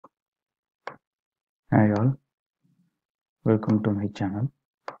Hi all, welcome to my channel.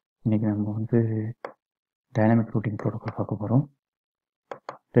 இன்னைக்கு நம்ம வந்து டைனமிக் ரூட்டிங் ப்ரோட்டோகால் பார்க்க போகிறோம்.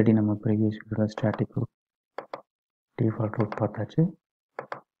 ஆல்ரெடி நம்ம ப்ரீவியஸ் வீடியோவில் ஸ்டாட்டிக் ரூட் டிஃபால்ட் ரூட் பார்த்தாச்சு.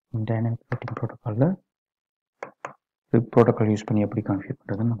 Dynamic routing ப்ரோட்டோகாலில் rib protocol use பண்ணி எப்படி கான்ஃபிகர்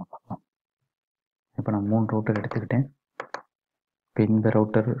பண்ணுறதுன்னு நம்ம பார்க்கலாம். இப்போ நான் 3 ரவுட்டர் எடுத்துக்கிட்டேன். இப்போ இந்த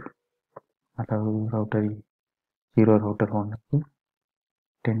ரவுட்டர், அதாவது ரவுட்டர் 0 ரவுட்டர் 1க்கு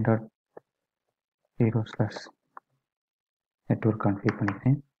 10.0/. நெட்வொர்க் கான்ஃபிகர்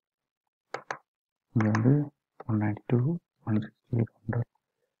பண்ணிக்கிறேன். இங்கே வந்து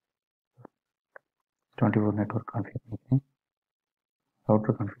 192.168.1.24 நெட்வொர்க் கான்ஃபிகர் பண்ணிக்கிறேன்.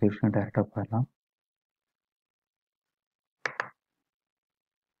 ரவுட்டர் கான்ஃபிகரேஷன் டைரெக்டாக போயிடலாம்.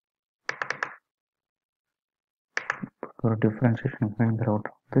 ஒரு டிஃப்ரென்ஷியேஷனுக்கு இந்த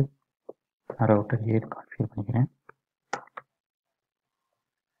ரவுட்டர் வந்து ரவுட்டர் 8 கான்ஃபிகர் பண்ணிக்கிறேன்.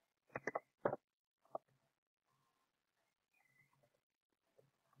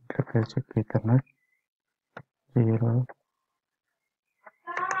 Interface ethernet 0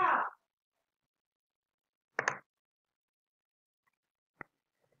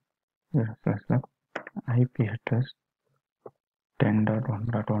 IP address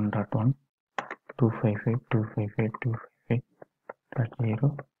 10.1.1.1 255.255.255.0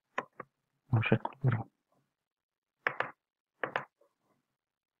 shut கொடுக்குறோம்.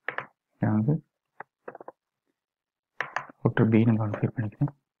 இதை வந்து ரவுட்டர் பின்னு கான்ஃபிகர்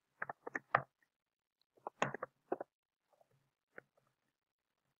பண்ணிக்கிறேன்.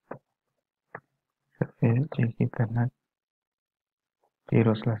 Ethernet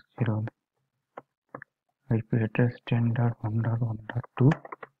 0/0 IP address 10.1.1.2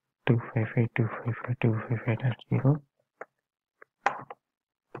 255.255.255.0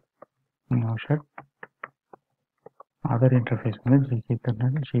 no shut. Other interface வந்து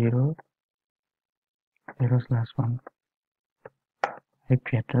Ethernet 0/1 IP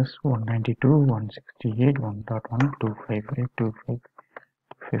address 192.168.1.1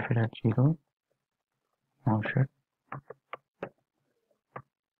 255.255.255.0 no shut.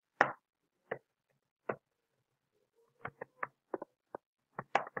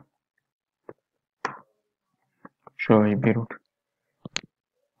 Show IP root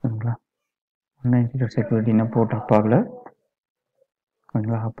சரிங்களா. 192 செக்யூரிட்டினா போர்ட் அப் ஆகல.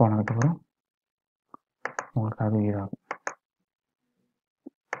 கொஞ்சம் அப் ஆனதுக்கப்புறம் உங்களுக்கு அது இதாகும்.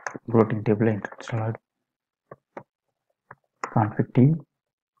 routing table installed config team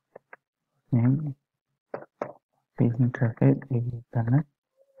name interface Ethernet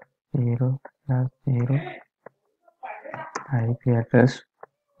 0/0 IP address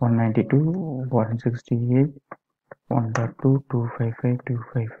 192.168.1.2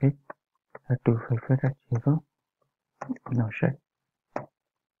 255.255.255.0 no shut.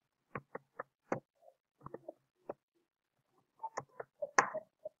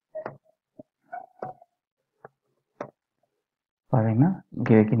 பார்த்தீங்கன்னா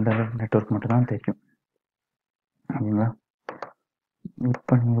இங்கே இந்த நெட்வொர்க் மட்டும்தான் தெரியும் அப்படிங்களா.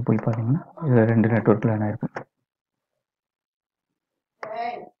 இப்போ நீங்கள் போய் பார்த்தீங்கன்னா இதில் 2 நெட்வொர்க்கில் என்ன இருக்கும்.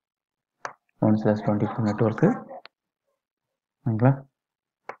 1/24 நெட்வொர்க்கு ஓகேங்களா.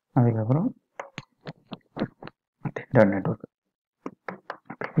 அதுக்கப்புறம் 10 நெட்வொர்க்.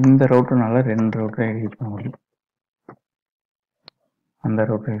 இந்த ரவுட்டர்னால 2 ரவுட்டரை யூஸ் பண்ண முடியும். அந்த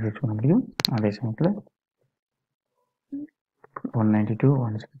ரவுட்டரை யூஸ் பண்ண முடியும். அதே சமயத்தில்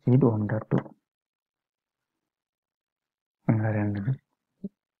 192.168.1.2 2.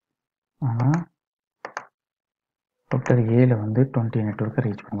 ஆனால் ரவுட்டர் ஏல வந்து 20 நெட்வொர்க்கை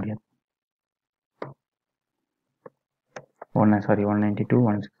ரீச் பண்ண முடியாது.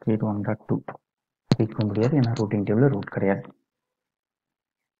 192.168.1.2 ரீச் பண்ண முடியாது. ஏன்னா ரூட்டிங் டேபிள் ரூட் கிடையாது.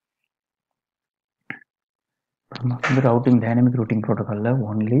 நம்ம வந்து ரவுட்டிங் டைனமிக் ரூட்டிங் ப்ரோட்டோகாலில்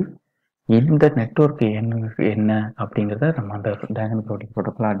ஒன்லி இந்த நெட்வொர்க் என்ன அப்படிங்கிறத நம்ம அந்த டைனமிக் ரூட்டிங்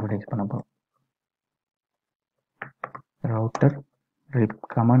ப்ரோட்டோகால் அட்வர்டைஸ் பண்ண போகிறோம். ரவுட்டர் ரிப்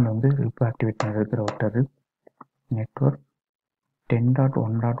கமாண்ட் வந்து ரிப் ஆக்டிவேட் பண்ணுறதுக்கு ரவுட்டர் நெட்வொர்க்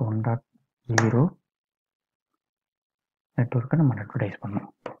 10.1.1.0 நெட்வொர்க்கை நம்ம அட்வர்டைஸ் பண்ணோம்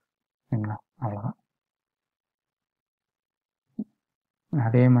சரிங்களா. அவ்வளோதான்.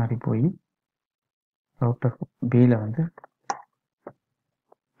 அதே மாதிரி போய் ரவுட்டர் பியில் வந்து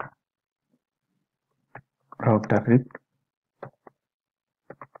ரவுட்டர் ரிப்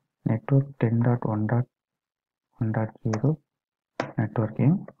நெட்வொர்க் 10.1.1.0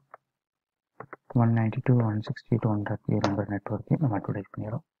 நெட்வொர்க்கையும் 192.168.1.0 நம்பர் நெட்வொர்க்கையும் நம்ம அட்வர்டைஸ்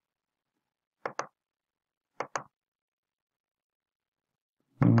பண்ணிடுறோம்.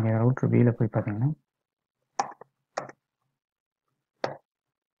 நீங்கள் ரவுட்டர் பியில் போய் பார்த்தீங்கன்னா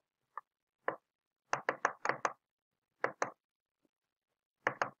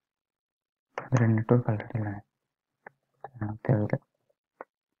ரெண்டு நெட்வொர்க் ஆல்ரெடி இல்லை, தேவையில்லை.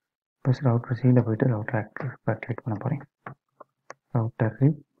 ப்ளஸ் ரவுட்டர் சியில் போயிட்டு ரவுட்டர் ஆக்டிவேட் பண்ண போகிறேன். Router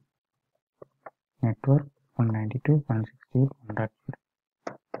network 192.168.1.0.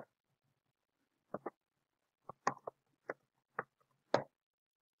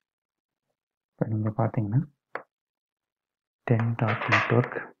 இப்போ நீங்கள் பார்த்தீங்கன்னா 10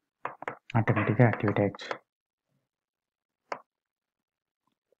 நெட்வொர்க் ஆட்டோமேட்டிக்காக ஆக்டிவேட் ஆகிடுச்சு.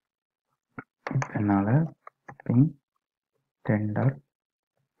 இதனால் பிங்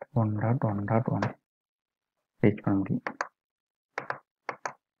 10.1.1.1 ரீச் பண்ண முடியும்.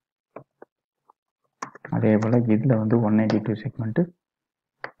 அதே போல் இதில் வந்து 192 செக்மெண்ட்டு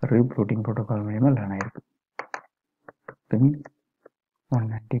ரூட்டிங் ப்ரோட்டோகால் மூலியமாக ரன் ஆகிருக்கு. பிங்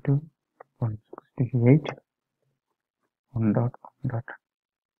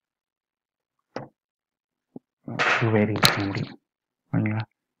 192.168.1.2 ரீச் பண்ண முடியும். ஓகேங்களா?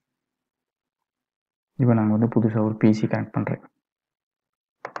 இப்போ நாங்கள் வந்து புதுசாக ஒரு பிசி கனெக்ட் பண்ணுறேன்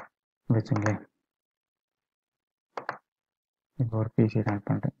வச்சுங்களேன். இப்போ ஒரு பிசி கனெக்ட்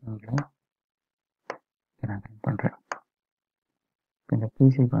பண்ணுறேன். நான் கனெக்ட் பண்ணுறேன். இந்த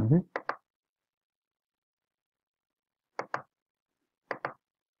பிசிக்கு வந்து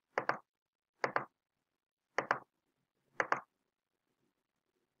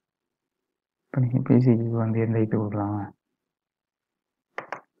இப்போ நீங்கள் பிசிக்கு வந்து எந்த ஐபி கொடுக்கலாம்?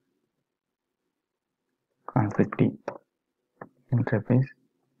 கான்ஃபிக் இன்டர்ஃபேஸ்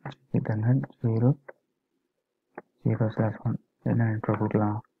இன்டர்நெட் 0.0/1 என்ன நெட்வொர்க்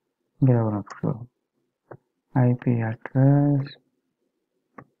கொடுக்கலாம்? இங்கே தான் வரும். IP address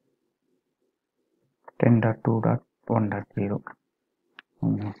 10.2.1.0.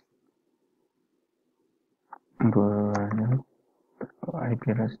 IP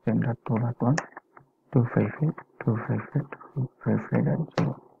address 10.2.1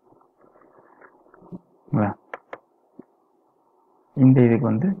 255.255.255.0. இந்த இதுக்கு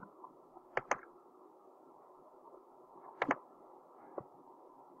வந்து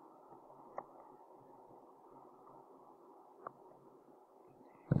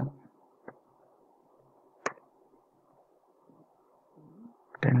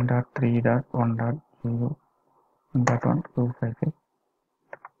ten dot 3.1.0 1.1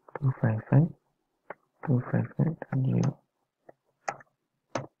 255.255.255.0.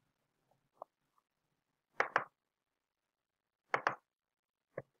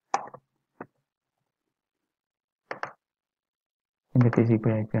 இந்த TCP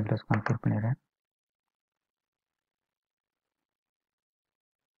IP address கான்ஃபிகர் பண்ணிடுறேன்.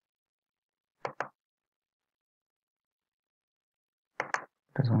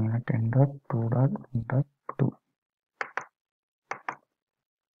 That's 10.2.1.2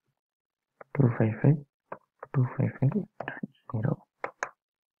 255.255.0.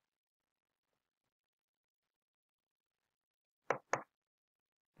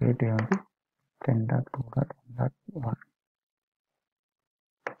 gateway வந்து 10.2.1.1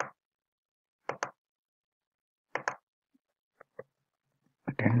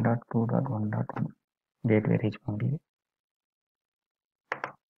 10.2.1.1 gateway ரீச் பண்ண முடியுது.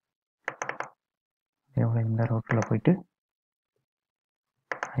 எவ்வளோ இந்த ரூட்டில் போயிட்டு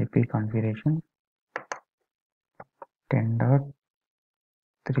IP configuration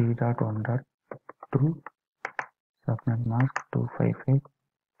 10.3.1.2 subnet mask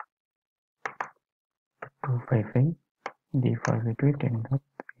 255.255 default gateway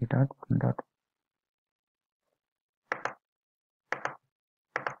 10.3.1.1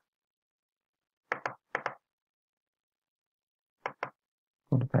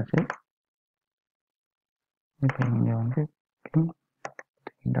 கொடுத்தாச்சு. இப்போ இங்கே வந்து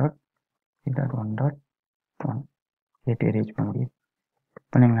 3.3.1.1 gateway ரீச் பண்ண முடியும்.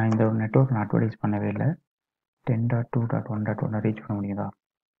 இப்போ நீங்கள் இந்த ஒரு நெட்வொர்க் நான் அட்வர்டைஸ் பண்ணவே இல்லை. 10.2.1.1 ரீச் பண்ண முடியுதா?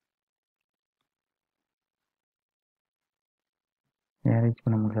 ஏன் ரீச்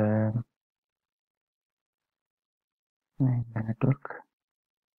பண்ண முடியல? இந்த நெட்வொர்க்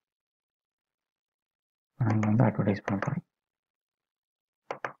நான் வந்து அட்வர்டைஸ் பண்ண போகிறேன்.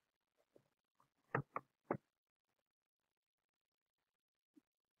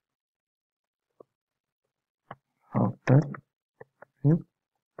 router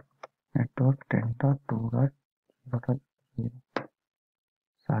network 10.2.0.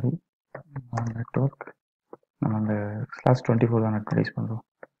 சாரி, நெட்வொர்க் நம்ம அந்த /24 தான் அட்வர்டைஸ் பண்ணுறோம்.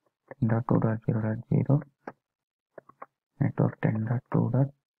 10.2.0.0 நெட்வொர்க்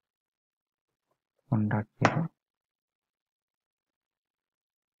 10.2.1.0.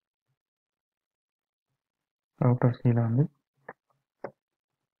 ரவுட்டர் சியில் வந்து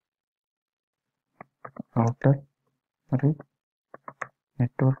router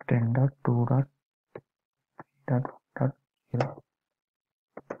network 10.2.1.1 dot dot 0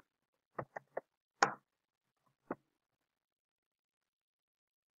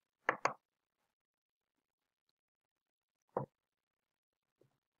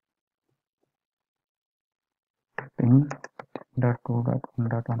 dot 2 dot 1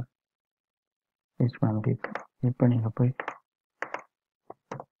 dot 1 reach பண்ண முடியுது. இப்போ நீங்கள் போய்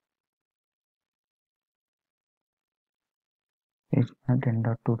ரீச் பண்ண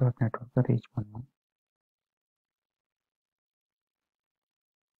 10.2 டாட் நெட்ஒர்க்கை ரீச் பண்ணணும்.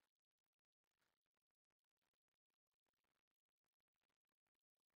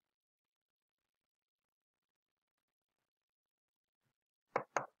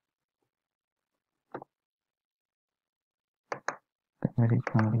 ரீச்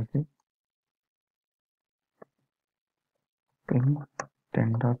பண்ண முடியுது.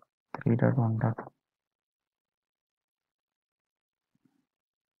 10.3.1.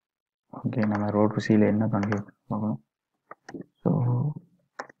 ஓகே, நம்ம ரோட் சியில் என்ன பண்ணி பார்க்கணும். ஸோ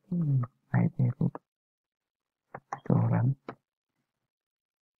ஐபி ரூட் ஸ்டோரன்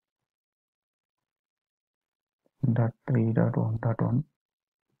 .3.1.1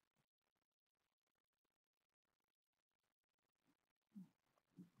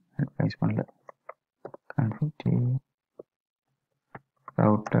 அட்வைஸ் பண்ணல. conf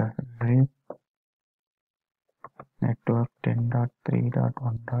router network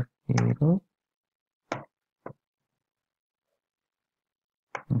 10.3.1.0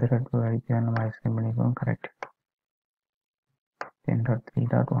 இந்த ரெண்டு ஐபியை நம்ம explain பண்ணிக்கோம். Correct.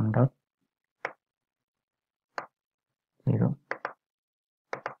 10.3.1.0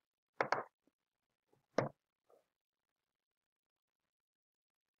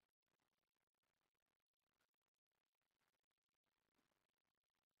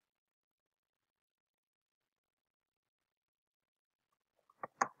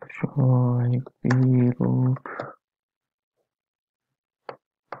 show IP route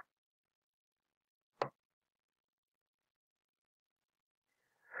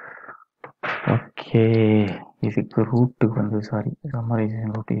okay. இதுக்கு ரூட்டுக்கு வந்து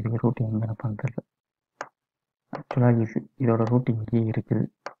சம்மரைசேஷன் ரூட், இதுக்கு ரூட் எங்கே பண்ணுறது. ஆக்சுவலாக இதோட ரூட் இங்கேயே இருக்குது.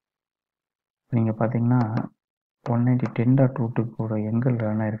 நீங்கள் பார்த்தீங்கன்னா 190.10 ரூட்டுக்கு கூட எங்கே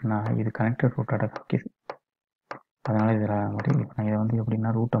என்ன இருக்குன்னா இது கனெக்டட் ரூட்டோட இருக்குது. அதனால் இதில் மாதிரி இப்போ நான் இதை வந்து எப்படின்னா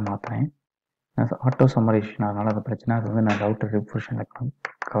ரூட்டை மாற்றுறேன். ஆட்டோ சம்மரைசேஷன், அதனால் அது பிரச்சனை. அது வந்து நான் ரவுட்டர் ரிஃப்ரெஷனில்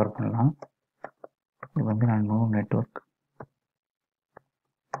கவர் பண்ணலாம். இது வந்து நான் நோ நெட்ஒர்க்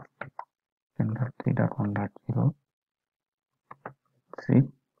 10.3.1.0 சரி.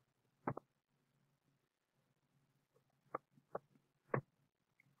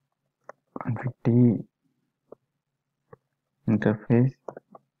 config interface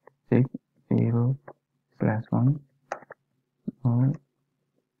check 0/1 no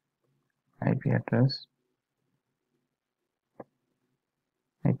IP address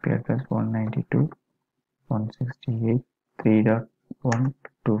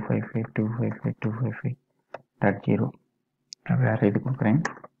 192.168.3.1.255.255.255.0 வேறு இது கொடுக்குறேன்.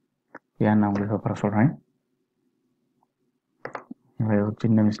 ஏன் நான் உங்களுக்கு அப்புறம் சொல்கிறேன். ஒரு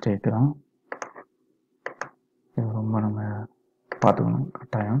சின்ன மிஸ்டேக்கு தான், இது ரொம்ப நம்ம பார்த்துக்கணும்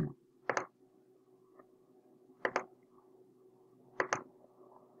கட்டாயம்.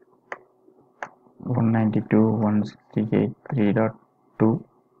 ஒன் 192.168.3.2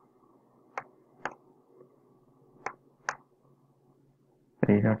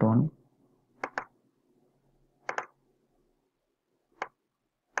 3.1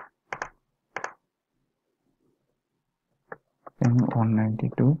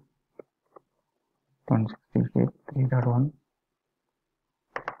 192.168.3.1.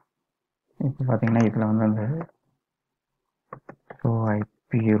 இப்போ பார்த்தீங்கன்னா இதில் வந்து அந்த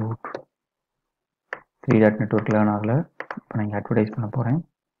IP root 3 dot network learn ஆகலை. இப்போ நான் இங்கே அட்வர்டைஸ் பண்ண போகிறேன்.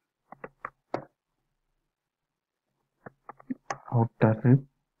 ரவுட்டர்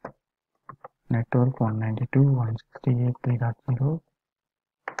நெட்ஒர்க் 192.168.3.0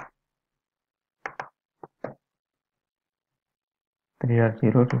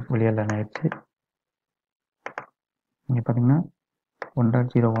 3.0 வெளியே லேர்ன் ஆயிடுச்சு. இங்கே பார்த்தீங்கன்னா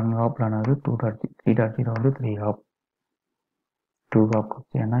 1.0 1 ஹாப் லேர்ன் ஆகுது. 3.0 வந்து 3 ஹாப் 2 ஹாப்.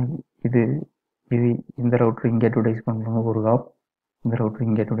 ஏன்னா இது இந்த ரவுட்டர் இங்கே அட்வர்டைஸ் பண்ணுறாங்க 1 ஹாப், இந்த ரவுட்டர்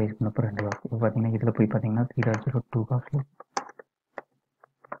இங்கே அட்வர்டைஸ் பண்ணப்போ 2 ஹாப். இப்போ பார்த்தீங்கன்னா இதில் போய் பார்த்தீங்கன்னா 3.0 2 ஹாப்ஸில்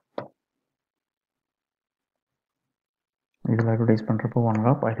இதில் அட்வர்டைஸ் பண்ணுறப்போ 1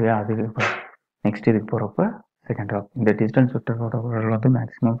 ஹாப், அதுவே அதுக்கு நெக்ஸ்ட் இதுக்கு போகிறப்ப செகண்ட் ஹாப். இந்த டிஸ்டன்ஸ் வெக்டரோட வந்து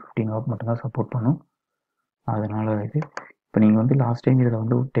மேக்ஸிமம் 15 ஹாப் மட்டும்தான் சப்போர்ட் பண்ணும். அதனால் இது இப்போ நீங்கள் வந்து லாஸ்ட் டைம் இதில்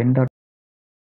வந்து 10.